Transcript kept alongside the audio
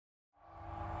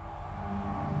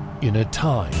In a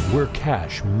time where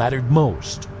cash mattered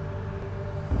most,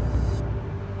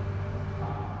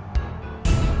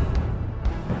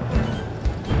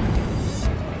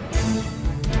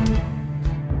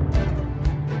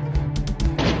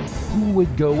 who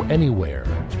would go anywhere,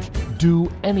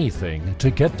 do anything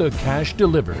to get the cash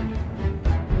delivered?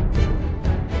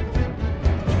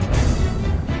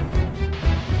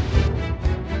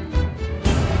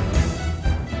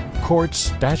 Court's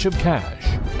Stash of Cash,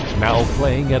 now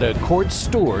playing at a Court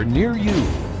store near you.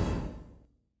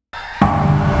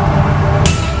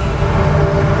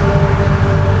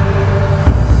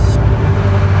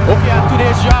 Okay, on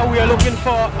today's draw we are looking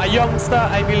for a youngster,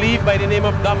 I believe, by the name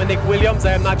of Dominic Williams.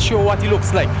 I am not sure what he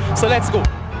looks like. So let's go.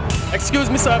 Excuse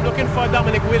me, sir, I'm looking for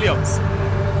Dominic Williams.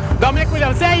 Dominic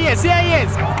Williams, there he is, there he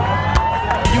is.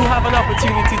 You have an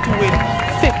opportunity to win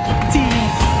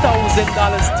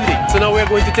 $15,000 today. So now we're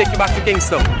going to take you back to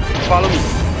Kingston. Follow me.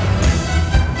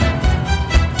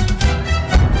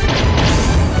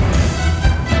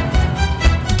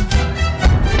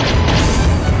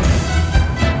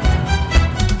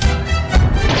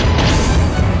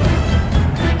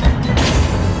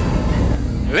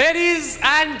 Ladies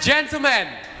and gentlemen,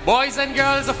 boys and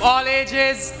girls of all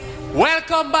ages,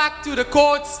 welcome back to the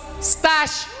Court's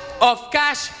Stash of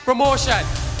Cash promotion.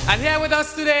 And here with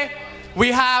us today,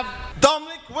 we have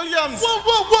Dominic Williams. Whoa,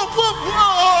 whoa, whoa, whoa,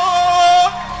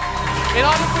 whoa. In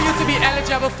order for you to be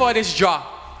eligible for this draw,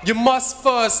 you must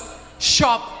first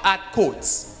shop at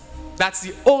Courts. That's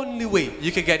the only way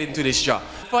you can get into this draw.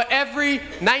 For every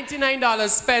 $99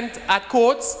 spent at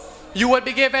Courts, you will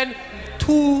be given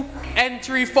 2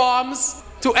 entry forms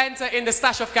to enter in the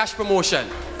Stash of Cash promotion.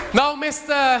 Now,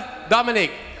 Mr.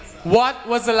 Dominic, what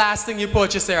was the last thing you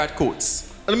purchased here at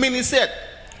Courts? A mini set.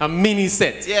 A mini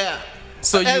set? Yeah.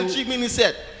 So LG mini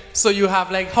set. So you have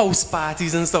like house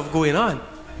parties and stuff going on?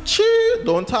 Chill,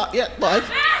 don't talk yet, boy.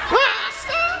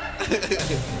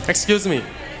 Excuse me.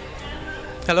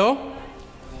 Hello?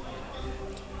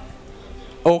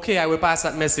 Okay, I will pass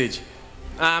that message.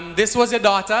 This was your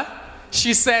daughter.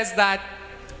 She says that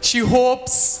she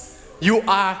hopes you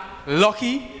are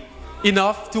lucky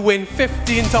enough to win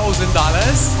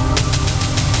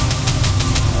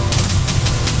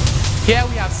 $15,000. Here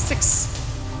we have 6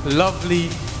 lovely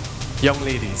young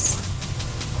ladies.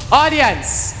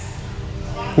 Audience,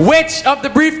 which of the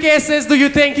briefcases do you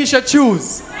think you should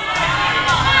choose?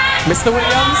 Mr.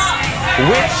 Williams,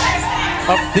 which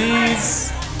of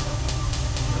these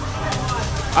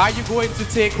are you going to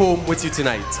take home with you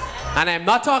tonight? And I'm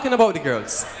not talking about the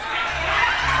girls.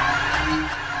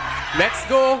 Let's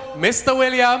go, Mr.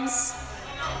 Williams.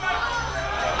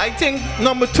 I think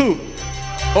number 2.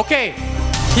 Okay,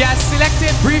 he has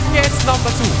selected briefcase number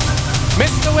 2.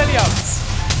 Mr. Williams,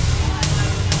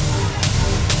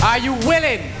 are you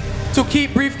willing to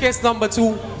keep briefcase number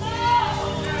 2?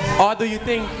 Or do you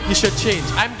think you should change?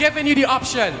 I'm giving you the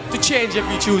option to change if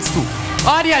you choose to.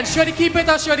 Audience, should he keep it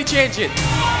or should he change it?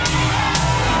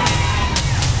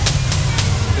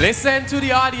 Listen to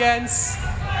the audience.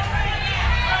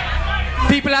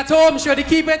 People at home, should he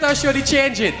keep it or should he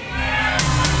change it?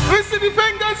 Listen the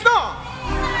fingers now.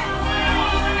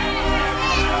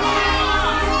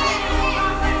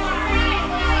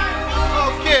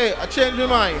 Okay, I changed my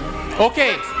mind.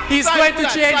 Okay, he's going to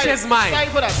change his mind. Sorry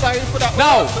for that, sorry for that.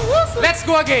 Now, let's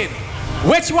go again.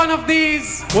 Which one of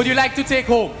these would you like to take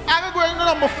home? I'm going to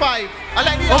number 5. I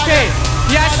like the Okay,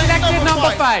 audience. he has I like selected number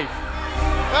 5.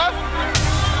 Huh?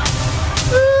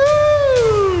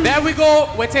 There we go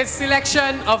with his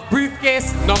selection of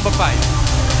briefcase number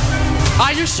 5.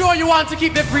 Are you sure you want to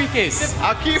keep the briefcase?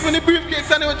 I'm keeping the briefcase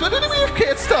anyway. What do the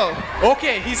briefcase though?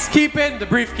 Okay, he's keeping the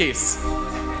briefcase.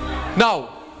 Now,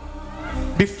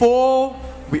 before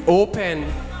we open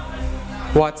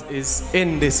what is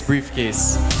in this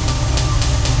briefcase,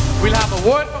 we'll have a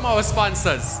word from our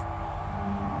sponsors.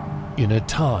 In a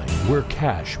time where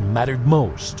cash mattered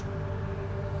most,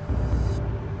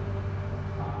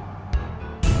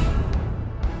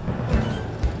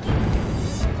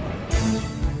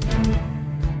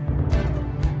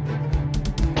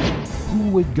 who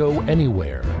would go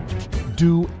anywhere,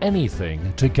 do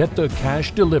anything to get the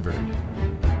cash delivered?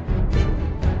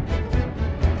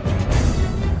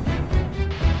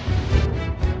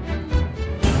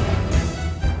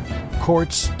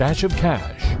 Court's Stash of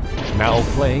Cash, now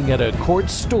playing at a Court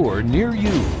store near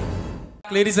you.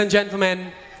 Ladies and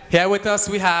gentlemen, here with us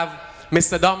we have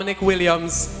Mr. Dominic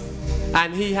Williams,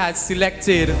 and he has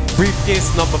selected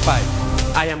briefcase number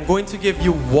 5. I am going to give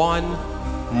you one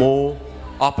more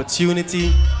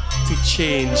opportunity to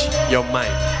change your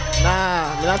mind.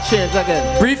 Nah, I'm not change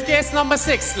again. Briefcase number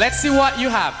 6. Let's see what you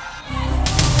have.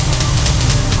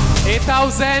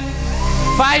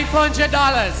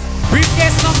 $8,500.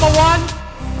 Briefcase number 1.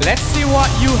 Let's see what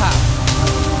you have.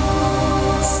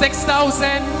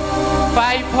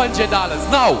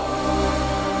 $6,500. Now,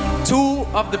 2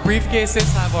 of the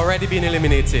briefcases have already been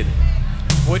eliminated.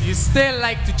 Would you still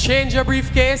like to change your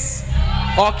briefcase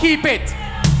or keep it?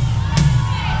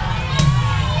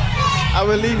 I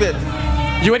will leave it.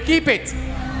 You would keep it?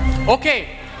 Okay,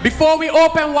 before we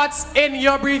open what's in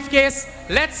your briefcase,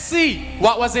 let's see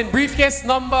what was in briefcase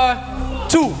number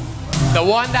 2, the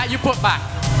one that you put back.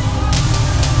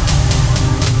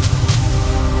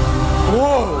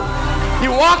 Whoa, he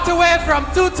walked away from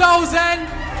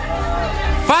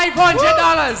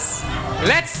 $2,500.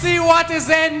 Let's see what is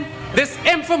in this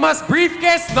infamous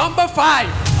briefcase number 5.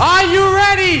 Are you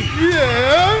ready?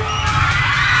 Yeah.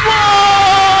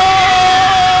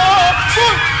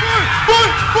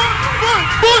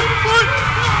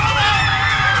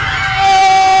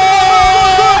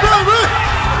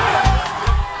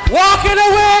 Walking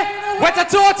away with a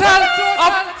total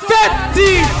of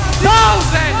 $50,000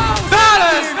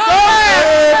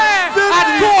 at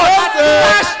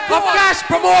cash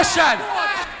promotion.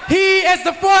 He is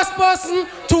the first person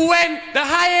to win the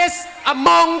highest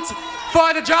amount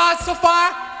for the draws so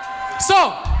far.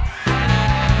 So,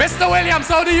 Mr. Williams,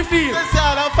 how do you feel? This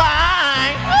sound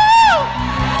fine. Woo!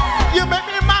 You make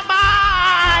me my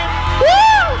mind.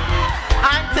 Woo!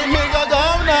 Auntie me go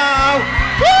now.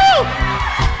 Woo!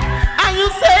 And you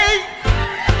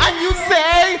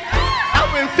say, I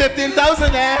win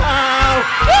 15,000 now.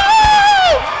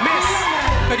 Woo! Miss,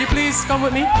 could you please come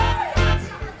with me?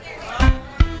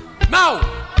 Now,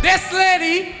 this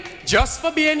lady, just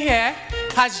for being here,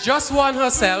 has just won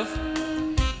herself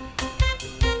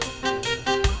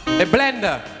a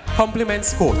blender,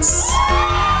 compliments coats.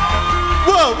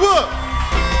 Whoa, whoa.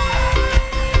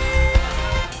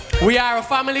 We are a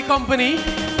family company,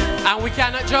 and we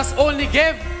cannot just only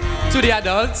give to the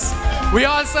adults, we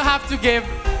also have to give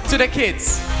to the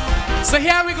kids. So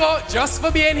here we go, just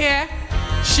for being here,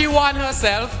 she won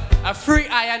herself a free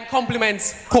iron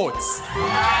compliments coats.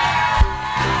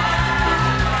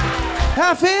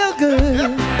 I feel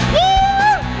good.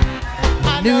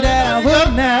 I knew that I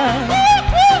would now.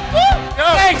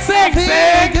 Sing. Good.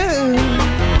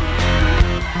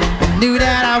 I knew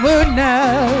that I would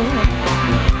now.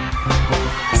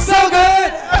 So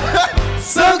good,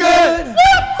 so good.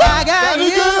 I got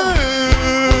you.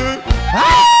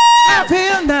 I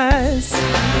feel nice,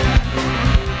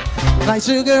 like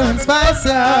sugar and spice.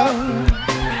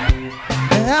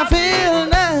 I feel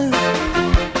nice,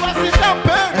 like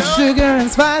sugar and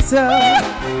spice.